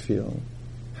how to feel.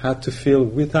 How to feel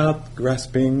without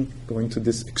grasping, going to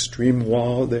this extreme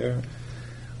wall there,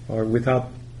 or without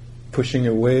pushing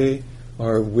away,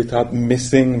 or without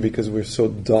missing because we're so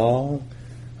dull,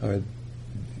 or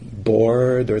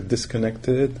bored, or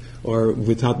disconnected, or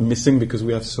without missing because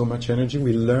we have so much energy.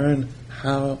 We learn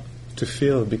how to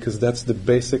feel, because that's the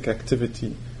basic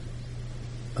activity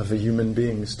of a human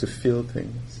being, is to feel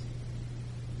things.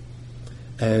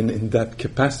 And in that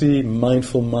capacity,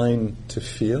 mindful mind to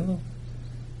feel,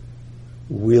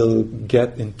 we'll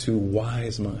get into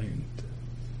wise mind.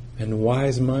 And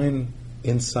wise mind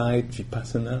inside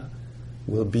Vipassana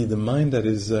will be the mind that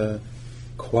is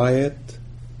quiet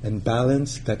and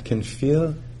balanced, that can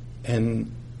feel,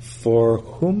 and for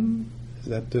whom, is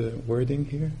that the wording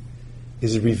here,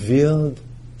 is revealed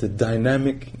the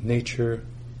dynamic nature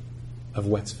of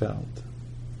what's felt.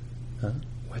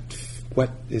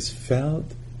 What is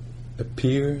felt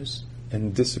appears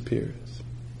and disappears.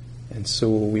 And so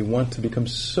we want to become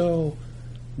so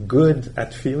good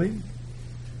at feeling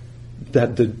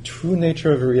that the true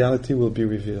nature of reality will be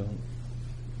revealed.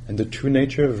 And the true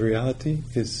nature of reality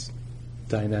is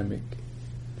dynamic.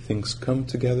 Things come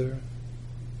together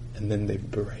and then they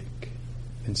break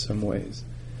in some ways.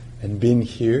 And being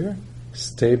here,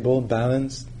 stable,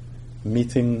 balanced,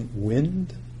 meeting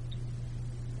wind,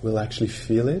 we'll actually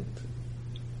feel it,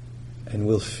 and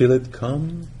we'll feel it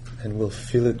come, and we'll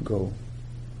feel it go.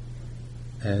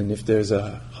 And if there's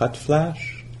a hot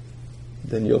flash,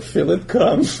 then you'll feel it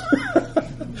come,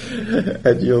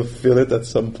 and you'll feel it at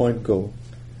some point go.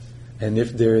 And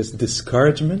if there is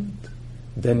discouragement,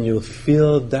 then you'll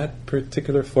feel that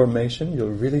particular formation, you'll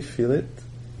really feel it,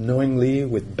 knowingly,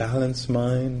 with balanced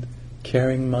mind,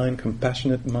 caring mind,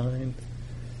 compassionate mind,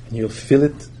 and you'll feel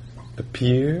it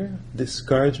appear,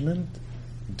 discouragement,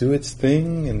 do its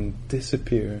thing and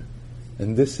disappear.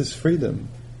 And this is freedom.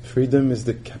 Freedom is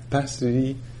the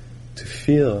capacity to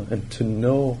feel and to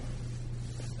know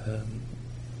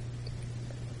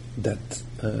that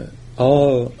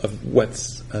all of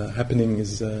what's happening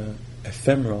is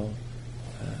ephemeral,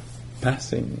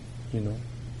 passing,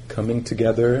 coming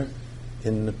together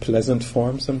in a pleasant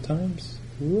form sometimes,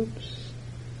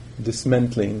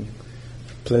 dismantling,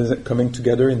 coming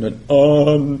together in an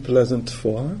unpleasant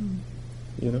form,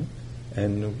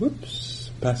 and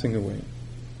passing away.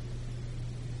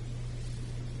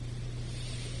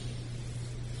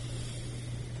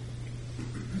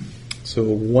 So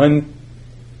one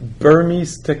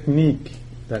Burmese technique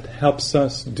that helps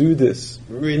us do this,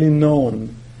 really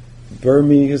known,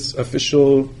 Burmese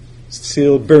official,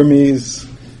 still Burmese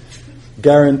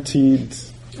guaranteed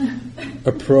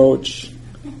approach,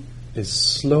 is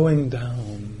slowing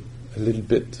down a little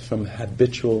bit from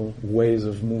habitual ways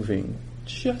of moving,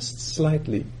 just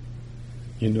slightly,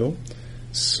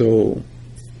 So,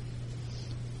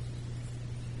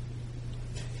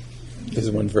 is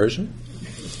one version.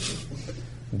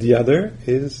 The other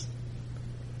is,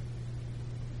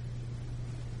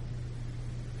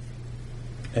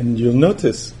 and you'll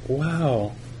notice,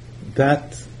 wow,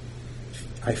 that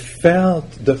I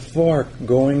felt the fork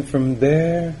going from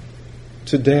there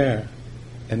to there,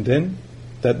 and then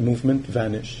that movement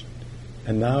vanished,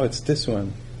 and now it's this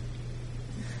one.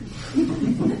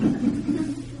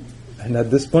 And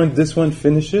at this point, this one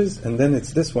finishes, and then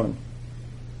it's this one.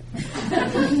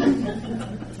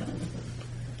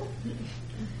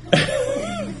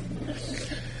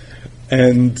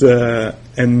 and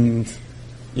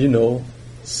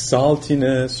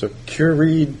saltiness or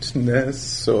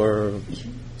curriedness or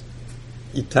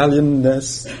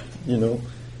Italianness,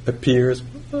 appears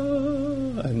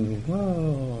and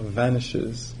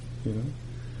vanishes,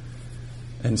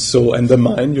 And so, and the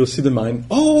mind, you'll see the mind,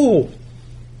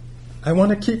 I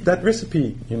want to keep that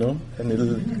recipe, and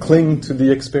it'll cling to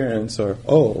the experience, or,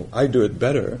 I do it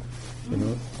better,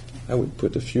 I would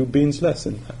put a few beans less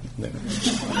in there.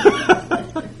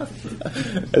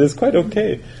 And it's quite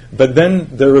okay. But then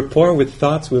the rapport with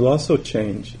thoughts will also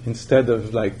change. Instead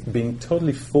of being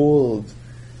totally fooled,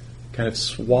 kind of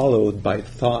swallowed by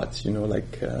thoughts,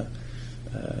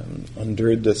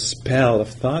 under the spell of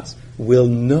thoughts, we'll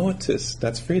notice,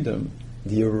 that's freedom,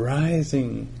 the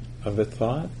arising of a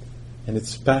thought and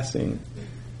its passing,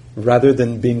 rather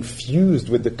than being fused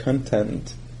with the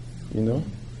content,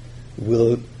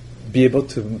 we'll be able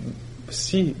to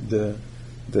see the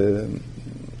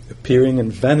appearing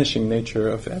and vanishing nature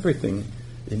of everything.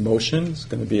 emotion is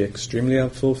going to be extremely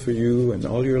helpful for you and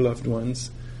all your loved ones,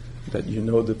 that you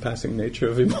know the passing nature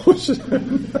of emotion.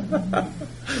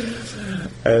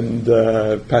 And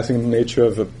passing nature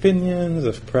of opinions,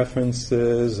 of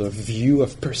preferences, of view,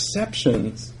 of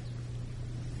perceptions.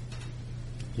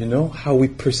 You know, how we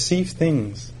perceive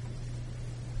things.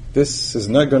 This is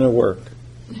not going to work.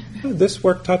 Oh, this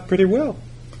worked out pretty well.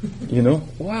 You know,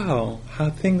 wow, how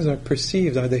things are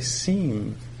perceived, how they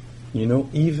seem. You know,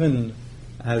 even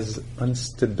as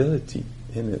instability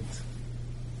in it.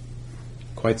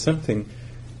 Quite something.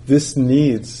 This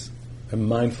needs a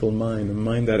mindful mind, a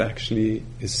mind that actually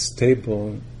is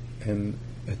stable and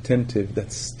attentive,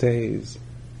 that stays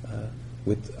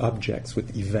with objects,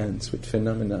 with events, with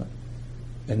phenomena,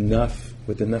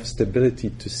 with enough stability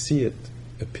to see it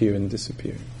appear and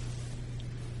disappear.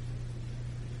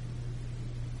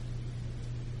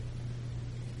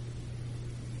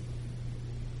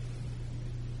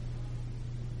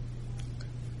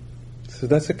 So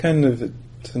that's a kind of an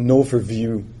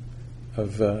overview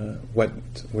of what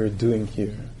we're doing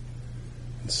here.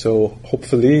 And so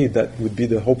hopefully that would be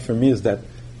the hope for me, is that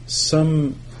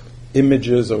some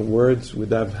images or words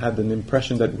would have had an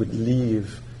impression that would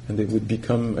leave, and they would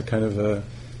become a kind of a,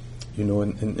 you know,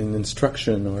 an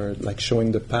instruction, or like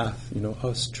showing the path, you know,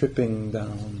 stripping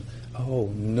down,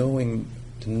 knowing,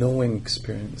 the knowing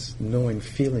experience, knowing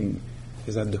feeling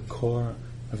is at the core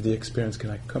of the experience. Can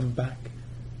I come back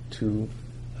to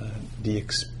the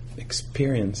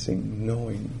experiencing,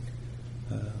 knowing,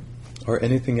 or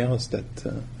anything else that,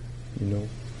 you know,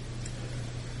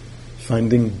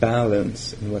 finding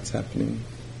balance in what's happening.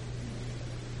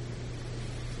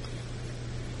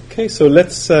 Okay, so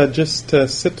let's just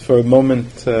sit for a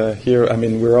moment here. I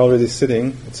mean, we're already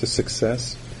sitting. It's a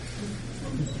success.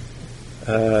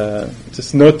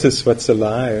 Just notice what's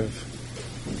alive.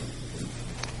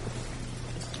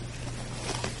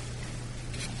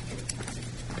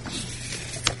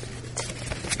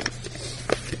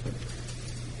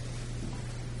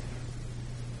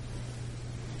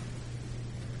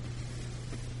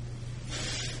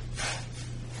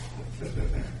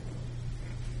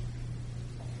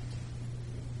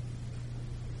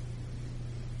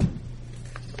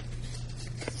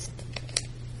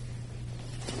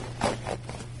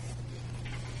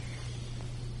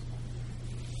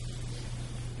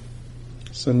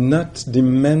 So not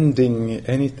demanding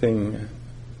anything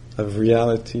of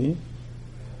reality,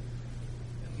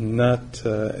 not,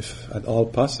 if at all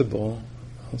possible,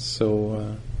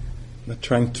 also not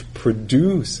trying to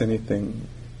produce anything,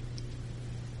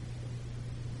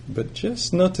 but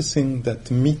just noticing that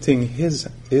meeting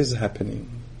is happening.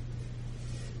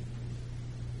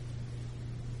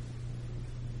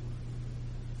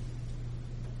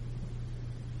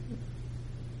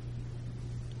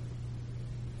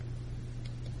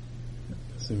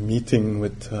 A meeting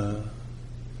with that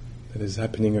is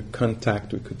happening, a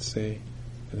contact, we could say,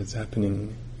 that is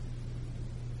happening.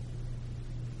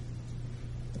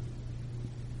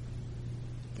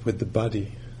 With the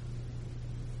body.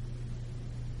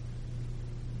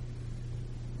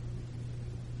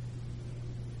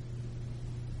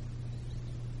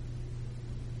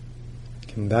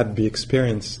 Can that be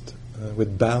experienced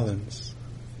with balance?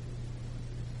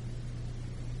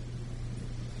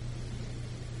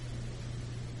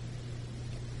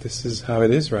 This is how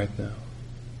it is right now,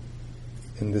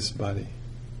 in this body.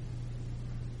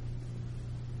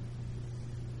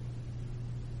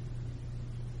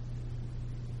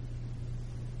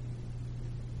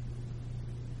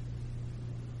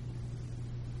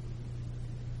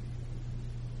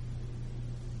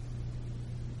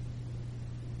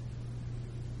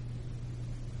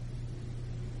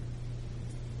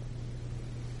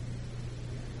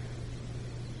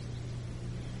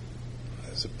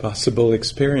 A possible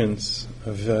experience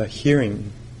of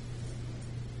hearing.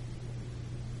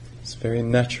 It's very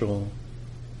natural.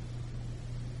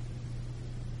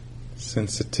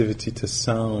 Sensitivity to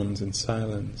sounds and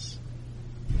silence.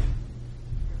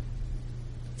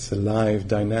 It's alive,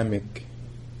 dynamic.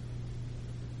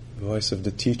 Voice of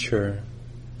the teacher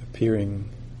appearing,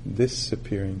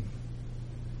 disappearing.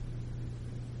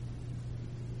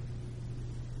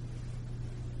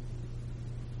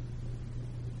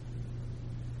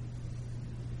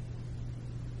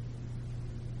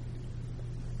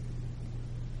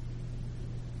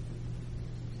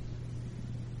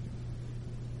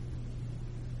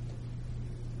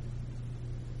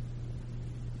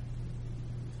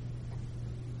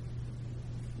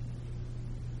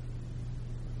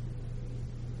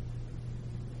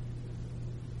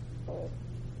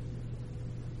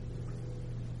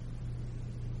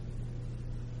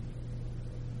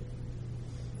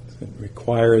 It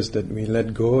requires that we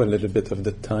let go a little bit of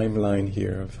the timeline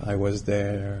here of I was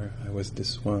there, I was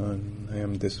this one, I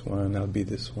am this one, I'll be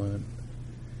this one.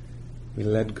 We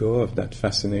let go of that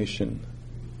fascination,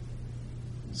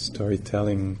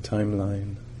 storytelling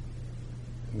timeline.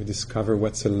 We discover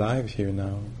what's alive here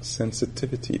now.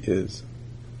 Sensitivity is.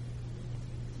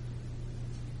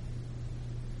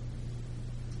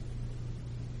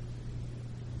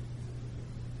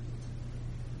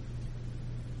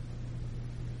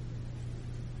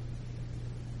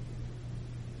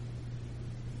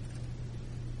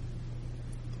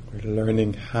 We're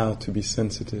learning how to be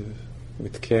sensitive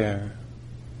with care,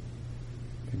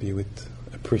 maybe with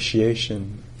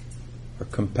appreciation or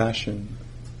compassion.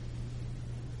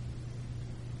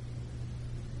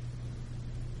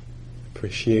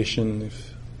 Appreciation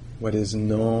if what is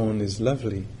known is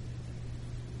lovely.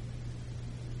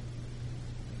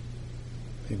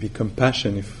 Maybe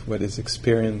compassion if what is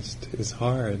experienced is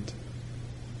hard,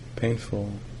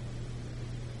 painful.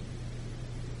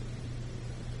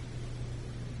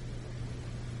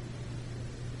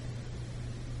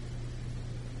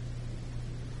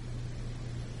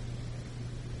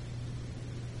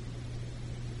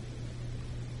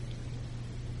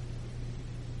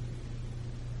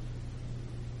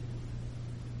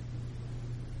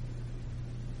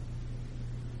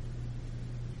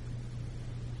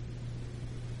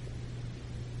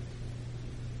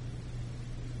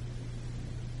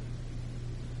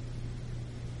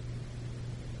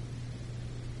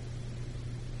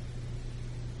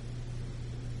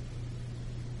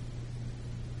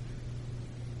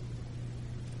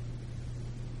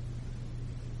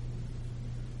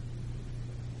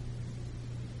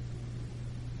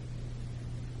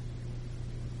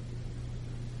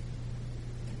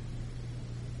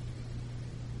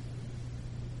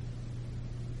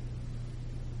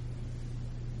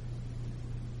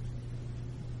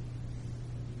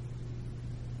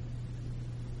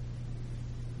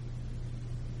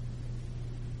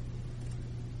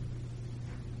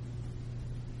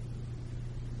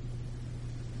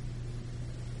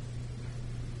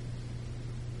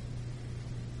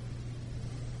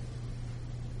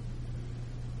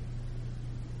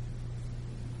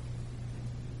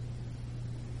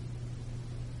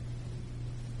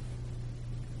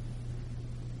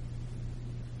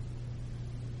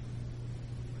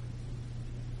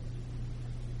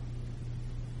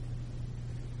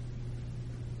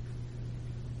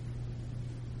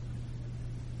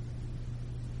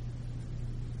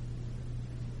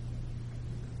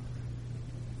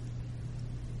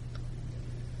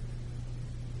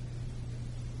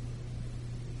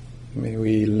 May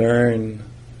we learn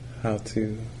how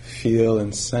to feel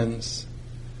and sense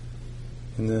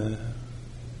in a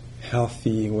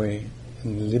healthy way,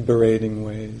 in liberating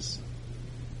ways.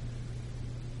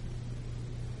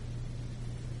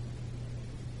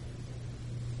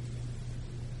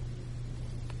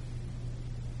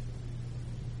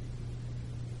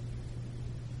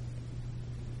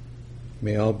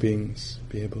 May all beings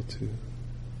be able to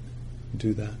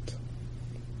do that.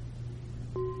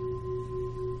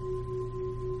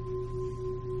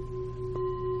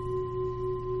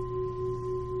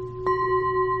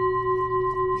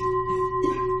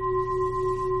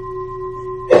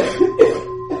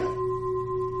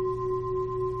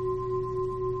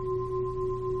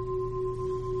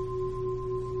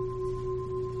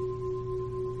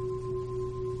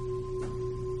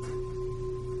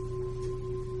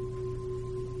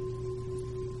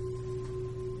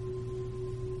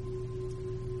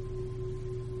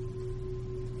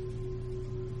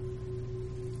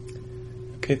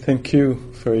 Okay, thank you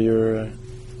for your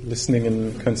listening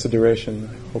and consideration.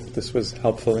 I hope this was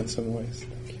helpful in some ways.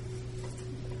 Thank you.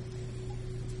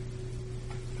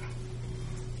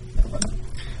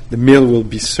 The meal will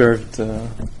be served,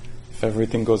 if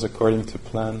everything goes according to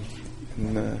plan,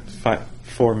 in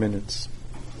 4 minutes.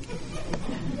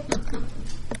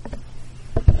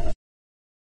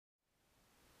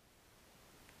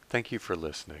 Thank you for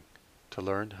listening. To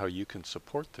learn how you can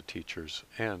support the teachers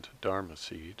and Dharma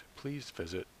Seed, please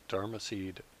visit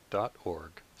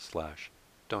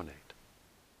dharmaseed.org/donate.